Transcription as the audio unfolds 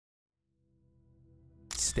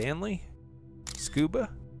Stanley, Scuba,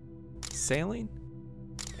 Sailing,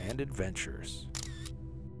 and Adventures.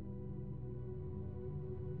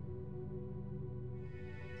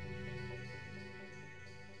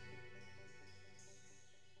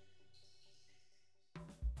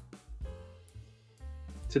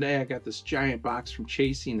 Today I got this giant box from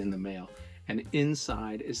Chasing in the mail, and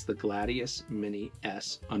inside is the Gladius Mini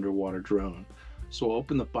S underwater drone. So we'll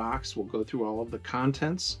open the box, we'll go through all of the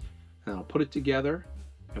contents, and I'll put it together,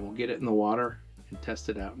 and we'll get it in the water and test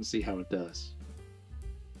it out and see how it does.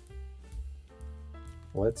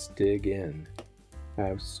 Let's dig in. I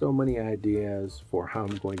have so many ideas for how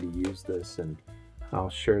I'm going to use this, and I'll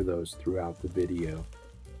share those throughout the video.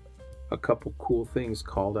 A couple cool things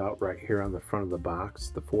called out right here on the front of the box: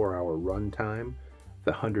 the 4-hour runtime,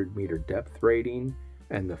 the 100-meter depth rating,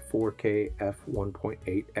 and the 4K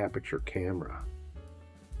f1.8 aperture camera.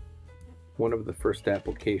 One of the first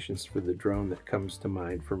applications for the drone that comes to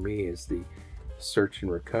mind for me is the search and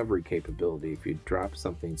recovery capability. If you drop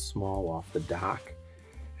something small off the dock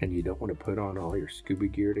and you don't want to put on all your scuba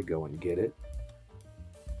gear to go and get it.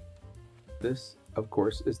 This, of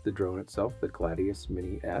course, is the drone itself, the Gladius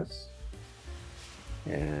Mini S.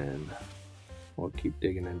 And we'll keep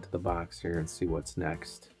digging into the box here and see what's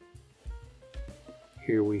next.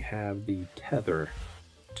 Here we have the tether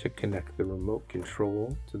to connect the remote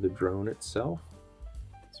control to the drone itself.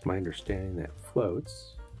 It's my understanding that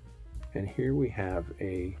floats. And here we have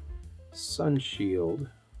a sun shield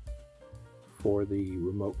for the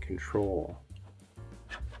remote control.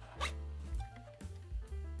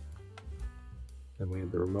 Then we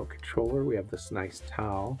have the remote controller. We have this nice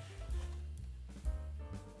towel.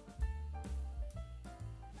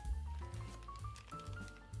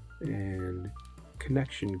 And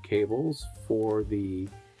connection cables for the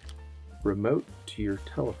remote to your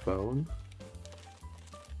telephone.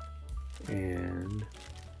 And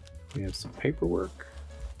we have some paperwork,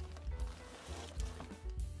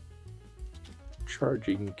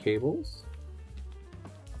 charging cables,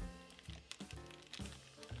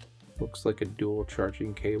 looks like a dual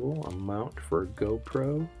charging cable, a mount for a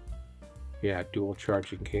GoPro. Yeah, dual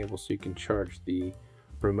charging cable so you can charge the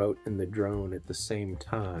remote and the drone at the same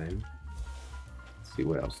time. Let's see,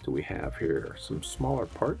 what else do we have here? Some smaller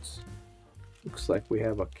parts. Looks like we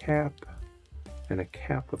have a cap, and a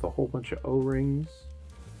cap with a whole bunch of O-rings,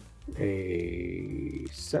 a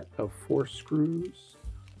set of 4 screws,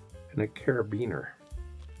 and a carabiner.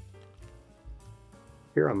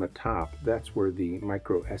 Here on the top, that's where the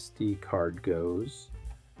micro SD card goes.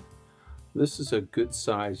 This is a good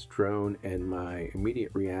sized drone, and my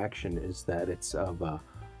immediate reaction is that it's of a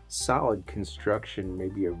solid construction,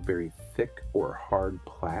 maybe a very thick or hard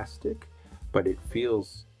plastic, but it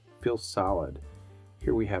feels solid.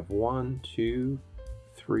 Here we have 1, 2,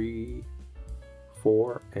 3,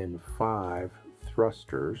 4, and 5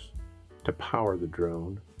 thrusters to power the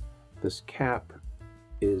drone. This cap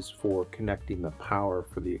is for connecting the power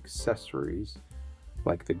for the accessories,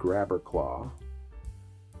 like the grabber claw.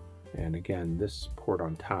 And again, this port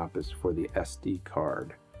on top is for the SD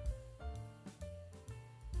card.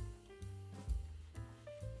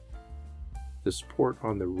 This port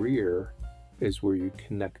on the rear is where you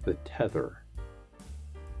connect the tether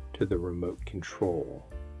to the remote control.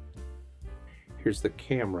 Here's the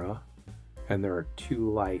camera, and there are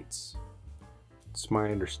 2 lights. It's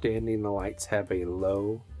my understanding the lights have a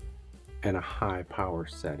low and a high power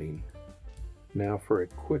setting. Now for a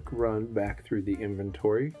quick run back through the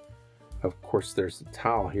inventory. Of course, there's a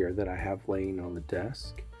towel here that I have laying on the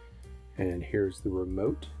desk. And here's the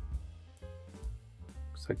remote.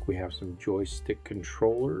 Looks like we have some joystick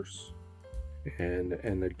controllers and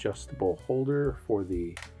an adjustable holder for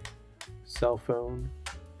the cell phone.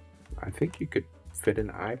 I think you could fit an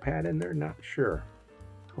iPad in there, not sure.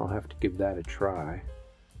 I'll have to give that a try.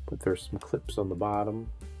 But there's some clips on the bottom.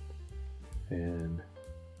 And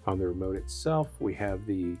on the remote itself, we have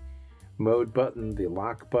the mode button, the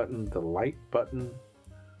lock button, the light button,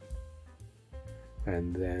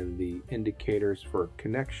 and then the indicators for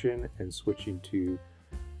connection and switching to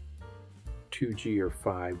 2G or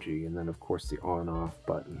 5G, and then of course the on-off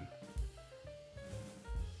button.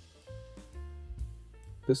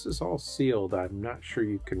 This is all sealed. I'm not sure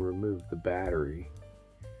you can remove the battery.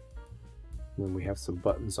 And then we have some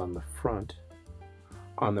buttons on the front.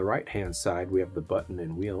 On the right hand side we have the button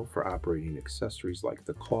and wheel for operating accessories like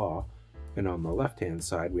the claw, and on the left hand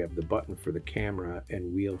side we have the button for the camera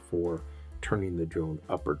and wheel for turning the drone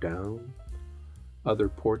up or down. Other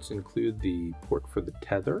ports include the port for the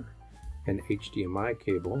tether, an HDMI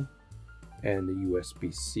cable, and the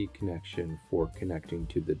USB-C connection for connecting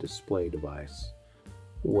to the display device.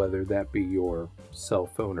 whether that be your cell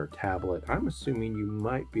phone or tablet. I'm assuming you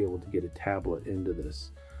might be able to get a tablet into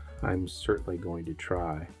this. I'm certainly going to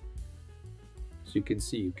try. So you can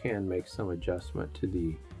see you can make some adjustment to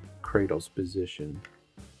the cradle's position.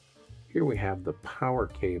 Here we have the power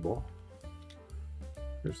cable.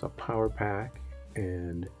 There's a power pack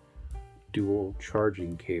and dual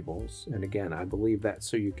charging cables. And again, I believe that's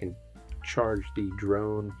so you can charge the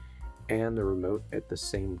drone and the remote at the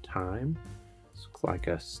same time. It's like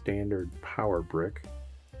a standard power brick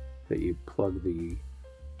that you plug the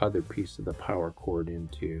other piece of the power cord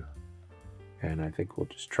into. And I think we'll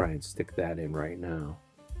just try and stick that in right now.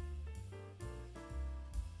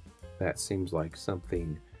 That seems like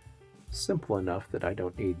something simple enough that I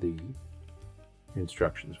don't need the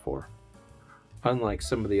instructions for. Unlike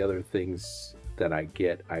some of the other things that I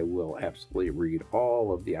get, I will absolutely read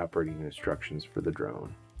all of the operating instructions for the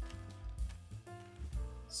drone.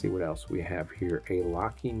 See what else we have here. A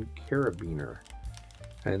locking carabiner.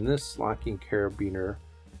 And this locking carabiner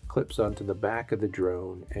clips onto the back of the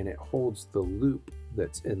drone and it holds the loop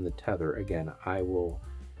that's in the tether. Again, I will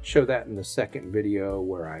show that in the second video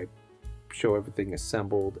where I show everything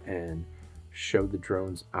assembled and show the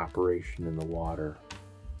drone's operation in the water.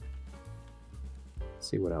 Let's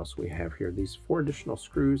see what else we have here. These 4 additional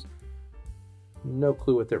screws, no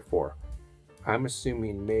clue what they're for. I'm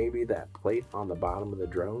assuming maybe that plate on the bottom of the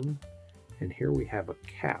drone. And here we have a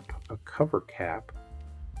cap, a cover cap.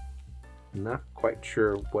 Not quite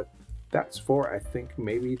sure what that's for. I think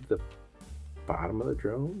maybe the bottom of the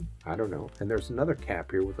drone? I don't know. And there's another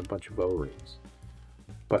cap here with a bunch of O-rings.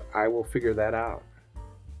 But I will figure that out.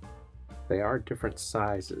 They are different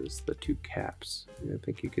sizes, the 2 caps. I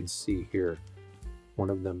think you can see here, one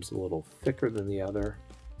of them's a little thicker than the other.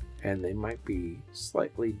 And they might be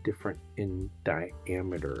slightly different in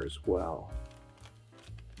diameter as well.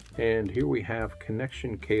 And here we have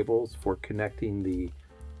connection cables for connecting the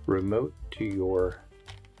remote to your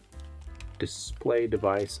display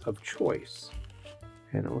device of choice.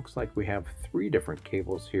 And it looks like we have 3 different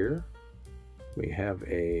cables here. We have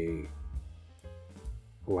a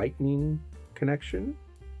lightning connection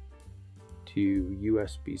to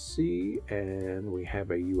USB-C, and we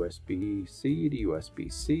have a USB-C to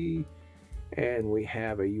USB-C, and we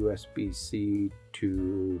have a USB-C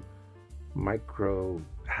to micro,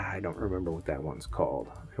 I don't remember what that one's called.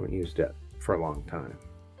 I haven't used it for a long time.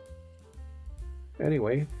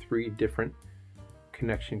 Anyway, 3 different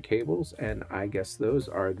connection cables, and I guess those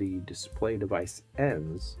are the display device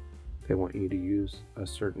ends. They want you to use a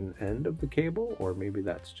certain end of the cable, or maybe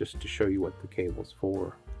that's just to show you what the cable's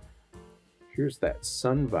for. Here's that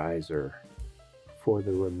sun visor for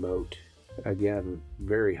the remote. Again,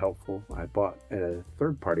 very helpful. I bought a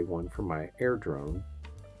third-party one for my air drone.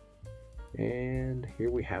 And here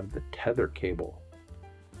we have the tether cable.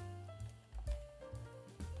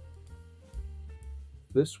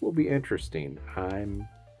 This will be interesting. I'm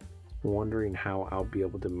wondering how I'll be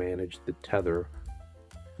able to manage the tether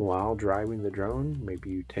while driving the drone. Maybe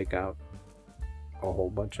you take out a whole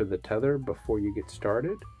bunch of the tether before you get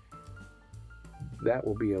started. That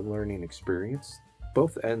will be a learning experience.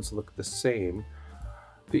 Both ends look the same.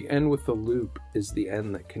 The end with the loop is the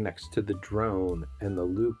end that connects to the drone, and the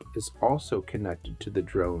loop is also connected to the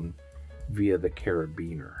drone via the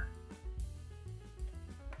carabiner.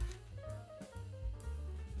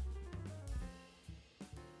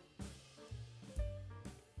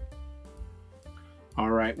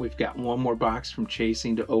 All right, we've got one more box from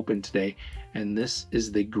Chasing to open today, and this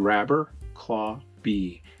is the Grabber Claw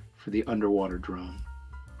B for the underwater drone.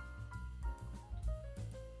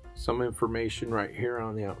 Some information right here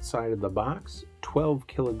on the outside of the box. 12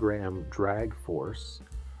 kilogram drag force,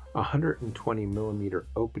 120 millimeter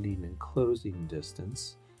opening and closing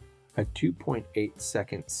distance, a 2.8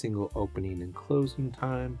 second single opening and closing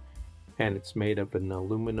time, and it's made of an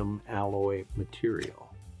aluminum alloy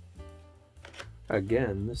material.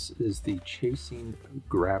 Again, this is the Chasing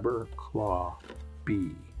Grabber Claw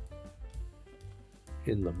B.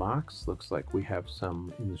 In the box, looks like we have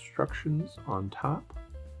some instructions on top,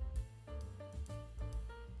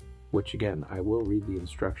 which again, I will read the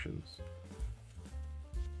instructions.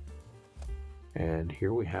 And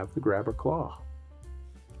here we have the Grabber Claw.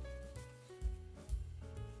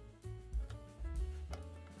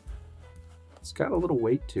 It's got a little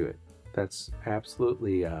weight to it. That's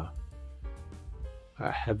absolutely a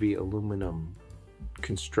heavy aluminum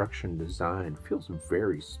construction design. Feels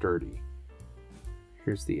very sturdy.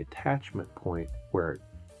 Here's the attachment point where it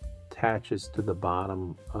attaches to the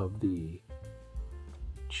bottom of the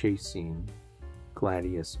Chasing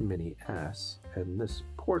Gladius Mini S, and this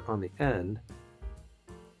port on the end,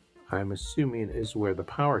 I'm assuming is where the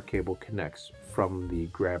power cable connects from the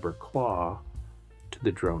grabber claw to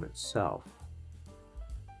the drone itself.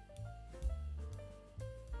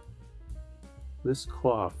 This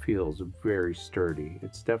claw feels very sturdy.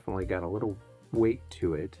 It's definitely got a little weight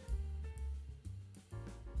to it.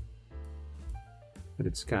 But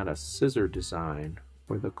it's got a scissor design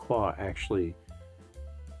where the claw actually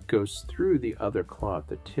goes through the other claw at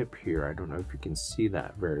the tip here. I don't know if you can see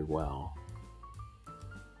that very well.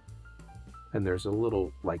 And there's a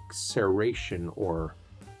little like serration or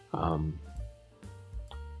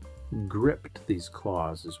grip to these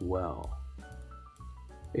claws as well.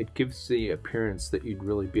 It gives the appearance that you'd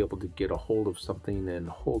really be able to get a hold of something and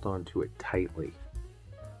hold on to it tightly.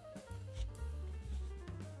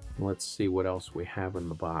 Let's see what else we have in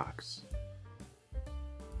the box.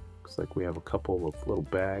 Looks like we have a couple of little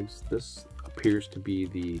bags. This appears to be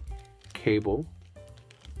the cable,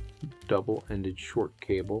 double-ended short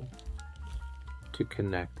cable to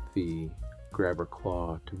connect the grabber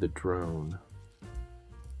claw to the drone.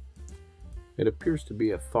 It appears to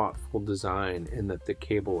be a thoughtful design in that the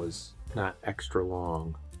cable is not extra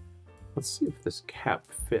long. Let's see if this cap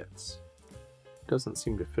fits. It doesn't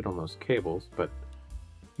seem to fit on those cables, but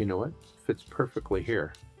you know what? It fits perfectly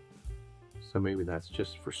here. So maybe that's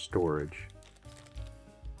just for storage.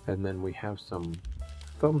 And then we have some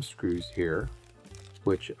thumb screws here,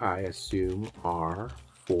 which I assume are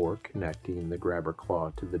for connecting the grabber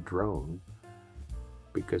claw to the drone,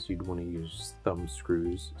 because you'd want to use thumb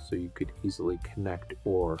screws so you could easily connect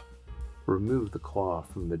or remove the claw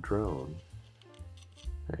from the drone.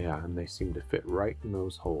 Yeah, and they seem to fit right in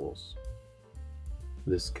those holes.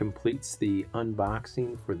 This completes the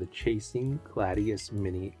unboxing for the Chasing Gladius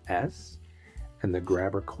Mini S and the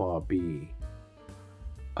Grabber Claw B.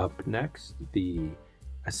 Up next, the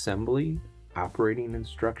assembly, operating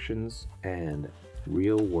instructions, and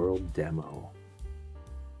real-world demo.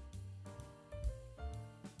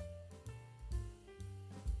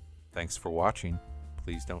 Thanks for watching.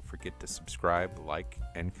 Please don't forget to subscribe, like,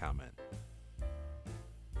 and comment.